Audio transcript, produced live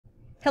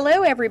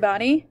Hello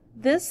everybody.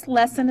 This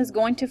lesson is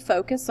going to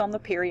focus on the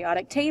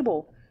periodic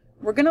table.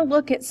 We're going to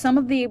look at some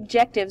of the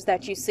objectives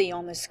that you see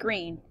on the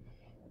screen.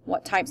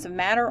 What types of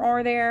matter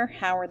are there?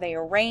 How are they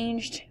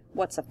arranged?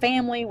 What's a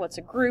family? What's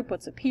a group?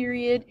 What's a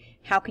period?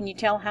 How can you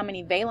tell how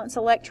many valence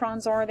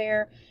electrons are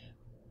there?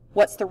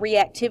 What's the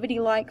reactivity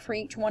like for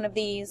each one of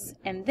these?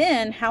 And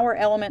then how are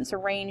elements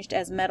arranged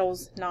as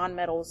metals,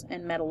 nonmetals,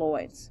 and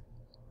metalloids?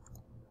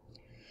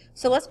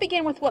 So let's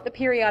begin with what the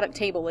periodic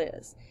table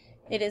is.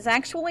 It is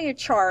actually a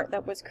chart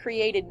that was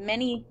created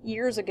many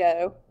years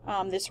ago.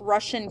 This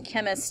Russian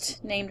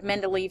chemist named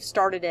Mendeleev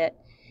started it,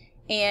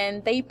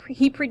 and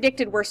he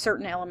predicted where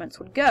certain elements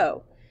would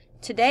go.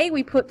 Today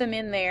we put them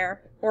in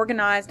there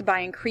organized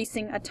by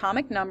increasing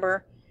atomic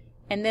number,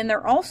 and then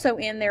they're also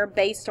in there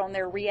based on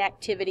their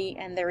reactivity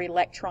and their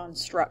electron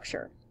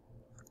structure.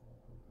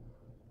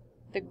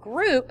 The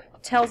group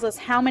tells us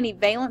how many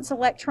valence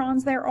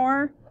electrons there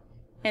are,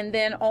 and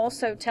then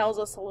also tells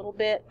us a little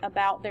bit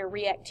about their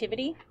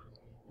reactivity.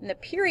 And the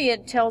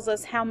period tells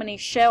us how many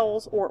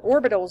shells or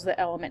orbitals the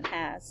element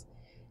has.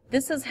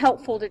 This is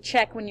helpful to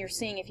check when you're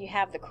seeing if you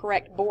have the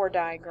correct Bohr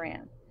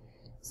diagram.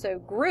 So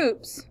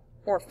groups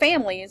or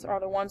families are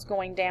the ones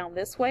going down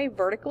this way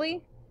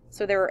vertically.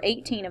 So there are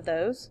 18 of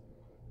those.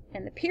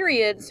 And the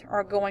periods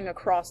are going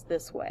across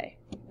this way.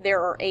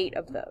 There are 8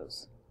 of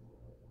those.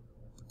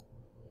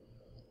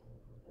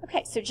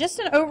 Okay, so just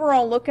an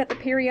overall look at the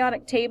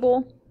periodic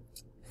table.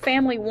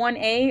 Family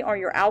 1A are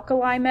your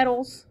alkali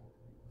metals.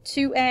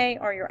 2A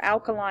are your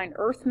alkaline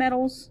earth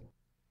metals.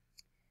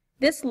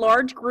 This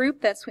large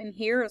group that's in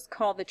here is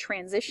called the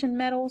transition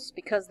metals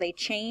because they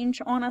change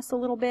on us a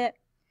little bit.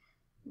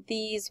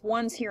 These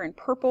ones here in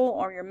purple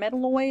are your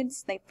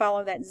metalloids. They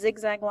follow that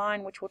zigzag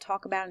line, which we'll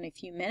talk about in a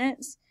few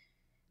minutes.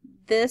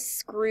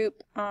 This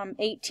group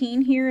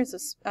 18 here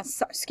is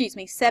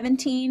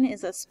 17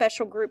 is a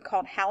special group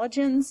called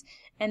halogens,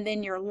 and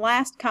then your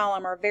last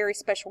column are very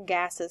special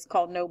gases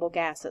called noble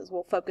gases.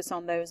 We'll focus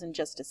on those in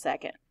just a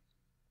second.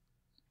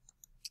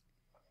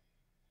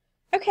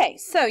 Okay,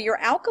 so your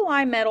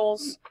alkali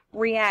metals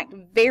react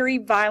very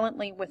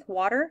violently with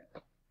water,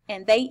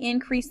 and they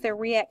increase their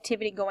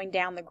reactivity going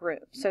down the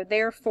group. So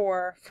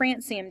therefore,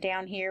 francium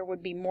down here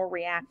would be more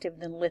reactive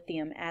than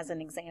lithium as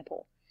an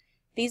example.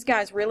 These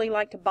guys really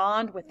like to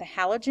bond with the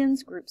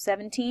halogens, group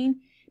 17,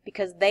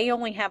 because they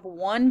only have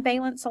one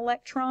valence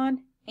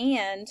electron,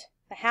 and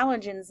the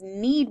halogens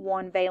need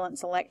one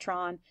valence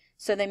electron,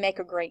 so they make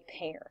a great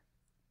pair.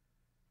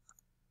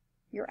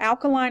 Your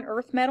alkaline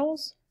earth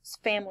metals,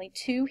 family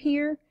 2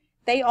 here,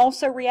 they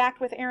also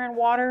react with air and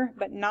water,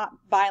 but not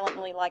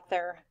violently like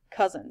their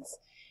cousins.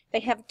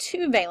 They have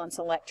 2 valence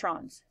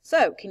electrons.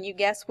 So, can you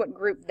guess what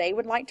group they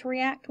would like to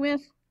react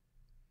with?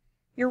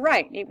 You're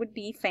right, it would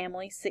be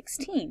family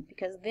 16,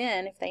 because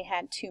then if they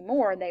had 2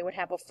 more, they would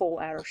have a full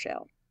outer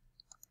shell.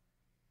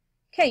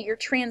 Okay, your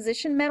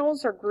transition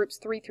metals are groups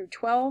 3 through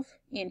 12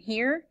 in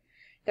here.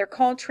 They're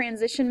called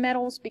transition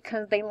metals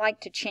because they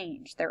like to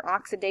change. Their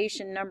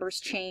oxidation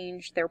numbers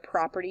change, their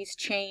properties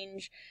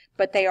change,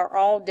 but they are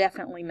all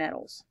definitely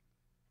metals.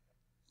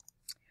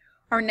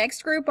 Our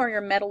next group are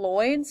your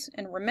metalloids,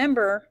 and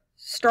remember,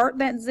 start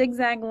that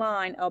zigzag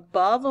line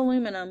above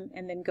aluminum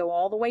and then go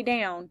all the way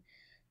down.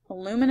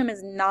 Aluminum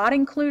is not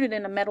included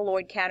in a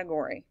metalloid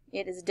category.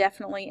 It is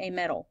definitely a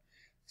metal.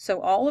 So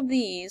all of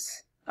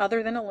these,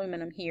 other than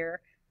aluminum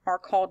here, are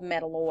called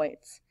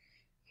metalloids.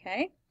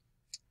 Okay?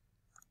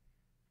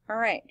 All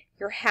right,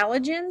 your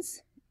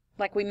halogens,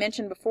 like we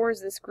mentioned before,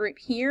 is this group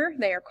here.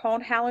 They are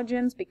called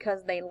halogens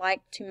because they like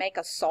to make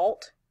a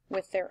salt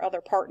with their other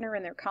partner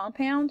in their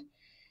compound.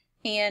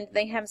 And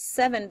they have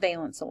 7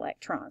 valence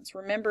electrons.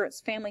 Remember,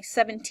 it's family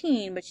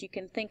 17, but you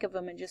can think of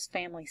them in just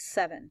family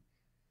 7.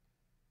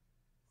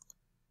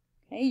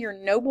 Okay, your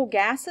noble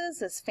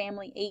gases is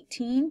family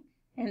 18.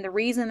 And the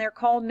reason they're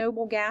called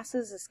noble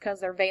gases is because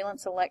their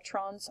valence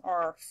electrons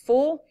are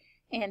full,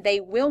 and they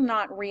will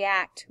not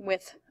react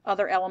with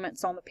other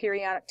elements on the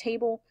periodic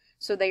table,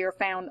 so they are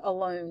found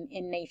alone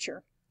in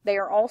nature. They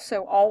are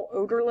also all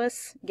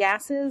odorless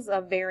gases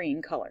of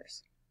varying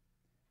colors.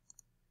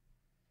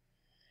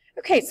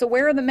 Okay, so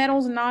where are the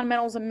metals,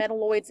 nonmetals, and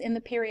metalloids in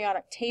the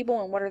periodic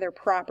table, and what are their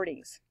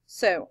properties?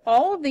 So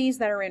all of these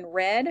that are in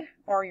red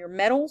are your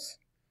metals.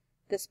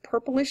 This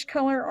purplish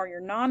color are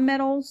your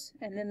nonmetals,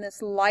 and then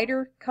this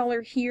lighter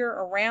color here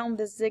around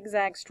this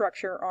zigzag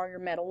structure are your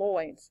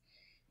metalloids.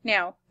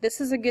 Now,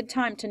 this is a good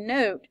time to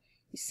note,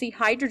 you see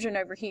hydrogen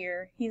over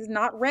here, he's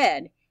not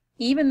red.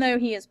 Even though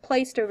he is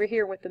placed over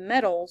here with the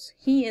metals,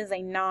 he is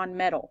a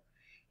non-metal.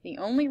 The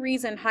only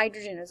reason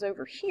hydrogen is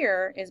over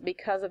here is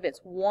because of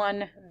its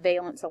 1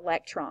 valence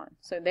electron,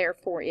 so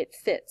therefore it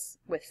fits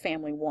with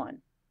family 1.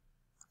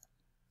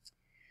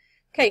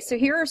 Okay, so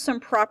here are some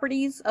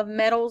properties of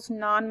metals,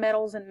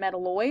 nonmetals, and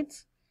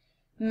metalloids.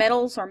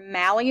 Metals are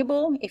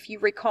malleable. If you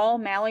recall,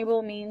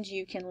 malleable means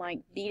you can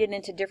beat it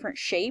into different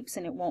shapes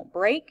and it won't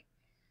break.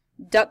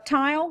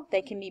 Ductile,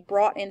 they can be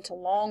brought into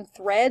long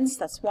threads.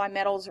 That's why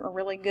metals are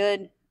really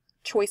good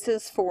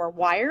choices for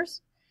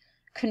wires.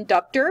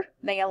 Conductor,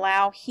 they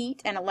allow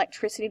heat and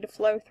electricity to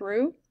flow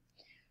through.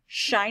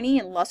 shiny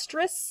and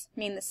lustrous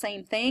mean the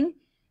same thing.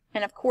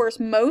 And of course,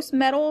 most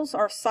metals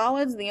are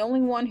solids. The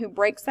only one who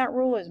breaks that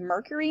rule is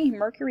mercury.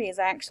 Mercury is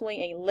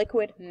actually a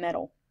liquid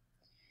metal.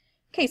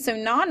 Okay, so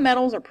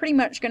nonmetals are pretty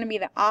much going to be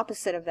the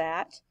opposite of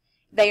that.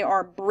 They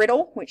are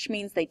brittle, which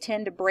means they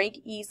tend to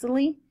break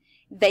easily.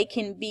 They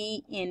can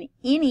be in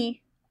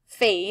any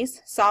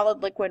phase,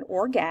 solid, liquid,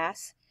 or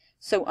gas.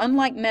 So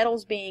unlike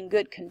metals being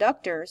good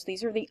conductors,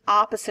 these are the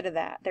opposite of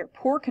that. They're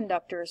poor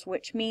conductors,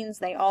 which means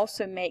they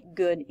also make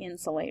good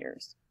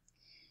insulators.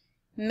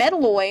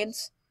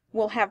 Metalloids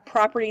will have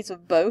properties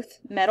of both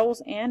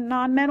metals and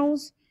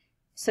nonmetals,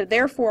 so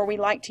therefore we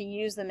like to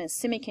use them as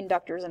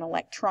semiconductors in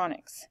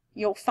electronics.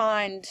 You'll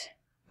find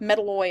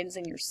metalloids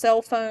in your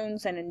cell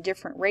phones and in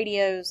different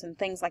radios and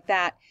things like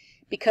that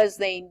because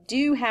they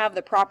do have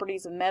the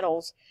properties of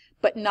metals,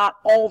 but not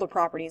all the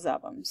properties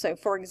of them. So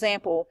for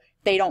example,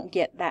 they don't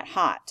get that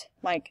hot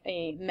like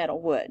a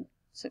metal would.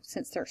 So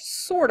since they're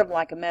sort of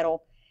like a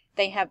metal,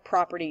 they have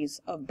properties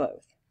of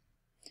both.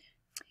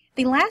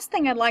 The last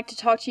thing I'd like to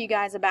talk to you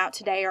guys about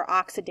today are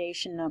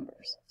oxidation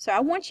numbers. So I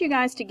want you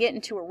guys to get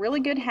into a really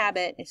good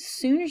habit. As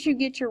soon as you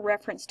get your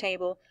reference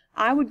table,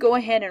 I would go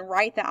ahead and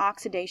write the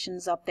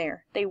oxidations up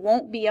there. They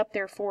won't be up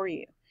there for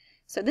you.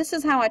 So this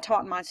is how I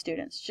taught my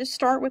students. Just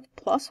start with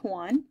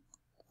 +1,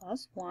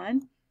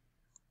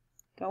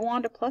 go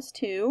on to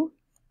 +2.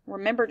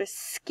 Remember to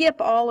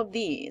skip all of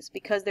these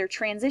because they're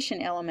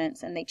transition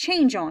elements and they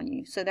change on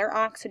you. So their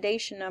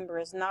oxidation number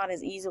is not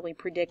as easily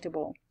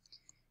predictable.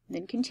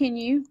 Then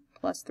continue,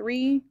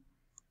 +3,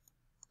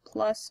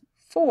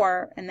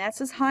 +4, and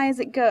that's as high as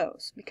it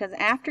goes, because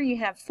after you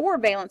have 4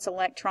 valence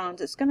electrons,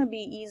 it's going to be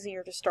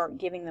easier to start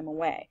giving them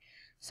away.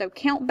 So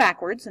count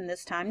backwards, and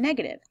this time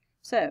negative.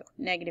 So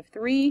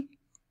 -3,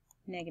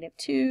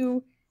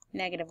 -2,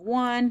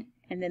 -1,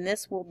 and then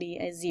this will be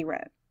a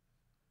 0.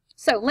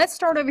 So let's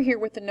start over here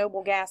with the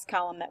noble gas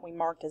column that we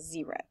marked as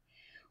 0.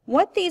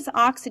 What these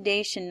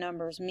oxidation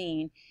numbers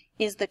mean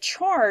is the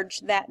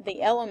charge that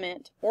the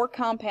element or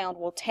compound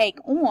will take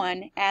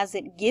on as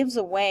it gives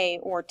away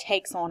or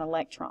takes on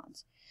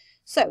electrons.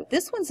 So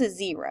this one's a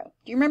 0.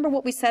 Do you remember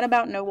what we said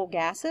about noble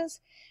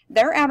gases?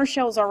 Their outer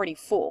shell is already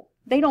full.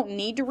 They don't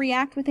need to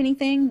react with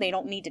anything. They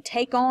don't need to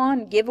take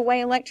on, give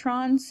away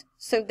electrons.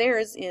 So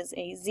theirs is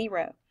a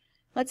 0.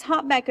 Let's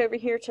hop back over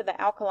here to the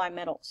alkali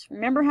metals.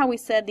 Remember how we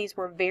said these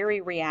were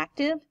very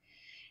reactive?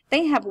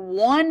 They have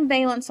 1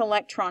 valence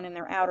electron in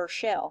their outer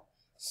shell.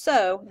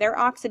 So their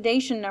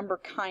oxidation number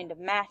kind of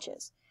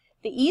matches.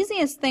 The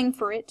easiest thing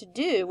for it to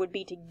do would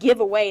be to give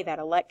away that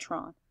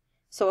electron.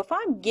 So if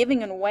I'm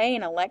giving away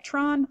an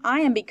electron,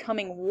 I am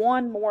becoming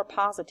 1 more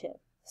positive.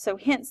 So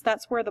hence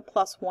that's where the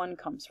 +1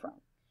 comes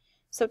from.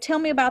 So tell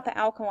me about the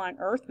alkaline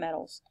earth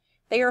metals.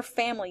 They are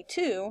family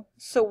 2,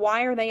 so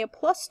why are they a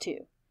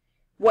 +2?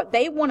 What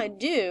they want to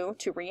do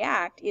to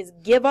react is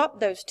give up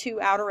those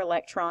 2 outer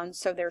electrons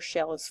so their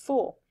shell is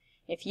full.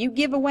 If you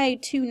give away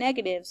 2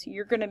 negatives,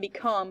 you're going to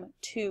become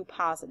 2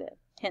 positive,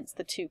 hence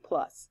the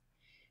 2+.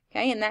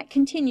 Okay, and that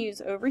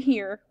continues over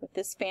here with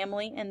this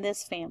family and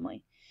this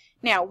family.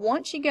 Now,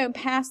 once you go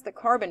past the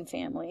carbon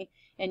family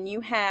and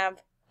you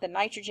have the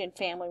nitrogen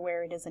family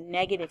where it is a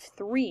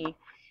 -3,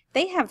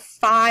 they have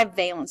 5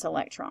 valence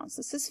electrons.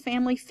 This is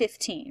family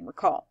 15,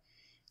 recall.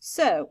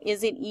 So,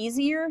 is it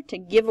easier to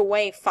give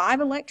away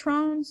 5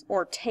 electrons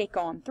or take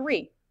on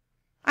 3?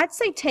 I'd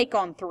say take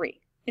on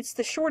 3. It's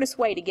the shortest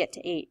way to get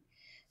to 8.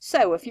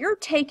 So if you're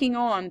taking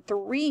on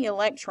 3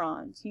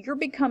 electrons, you're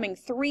becoming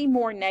 3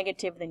 more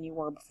negative than you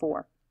were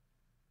before.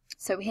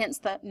 So hence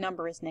the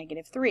number is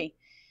 -3.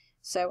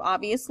 So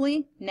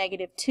obviously,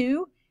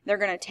 -2, they're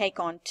going to take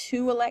on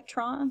 2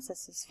 electrons.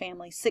 This is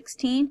family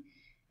 16.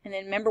 And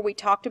then remember we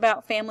talked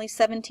about family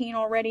 17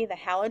 already, the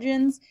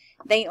halogens.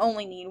 They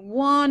only need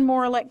 1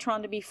 more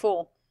electron to be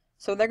full.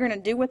 So they're going to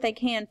do what they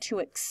can to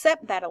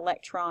accept that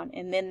electron,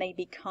 and then they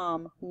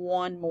become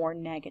 1 more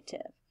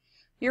negative.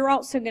 You're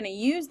also going to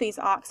use these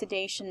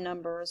oxidation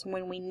numbers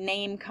when we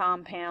name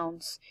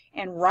compounds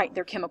and write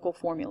their chemical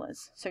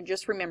formulas. So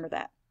just remember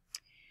that.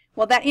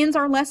 Well, that ends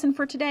our lesson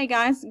for today,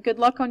 guys. Good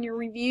luck on your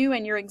review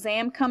and your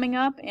exam coming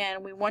up,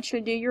 and we want you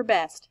to do your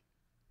best.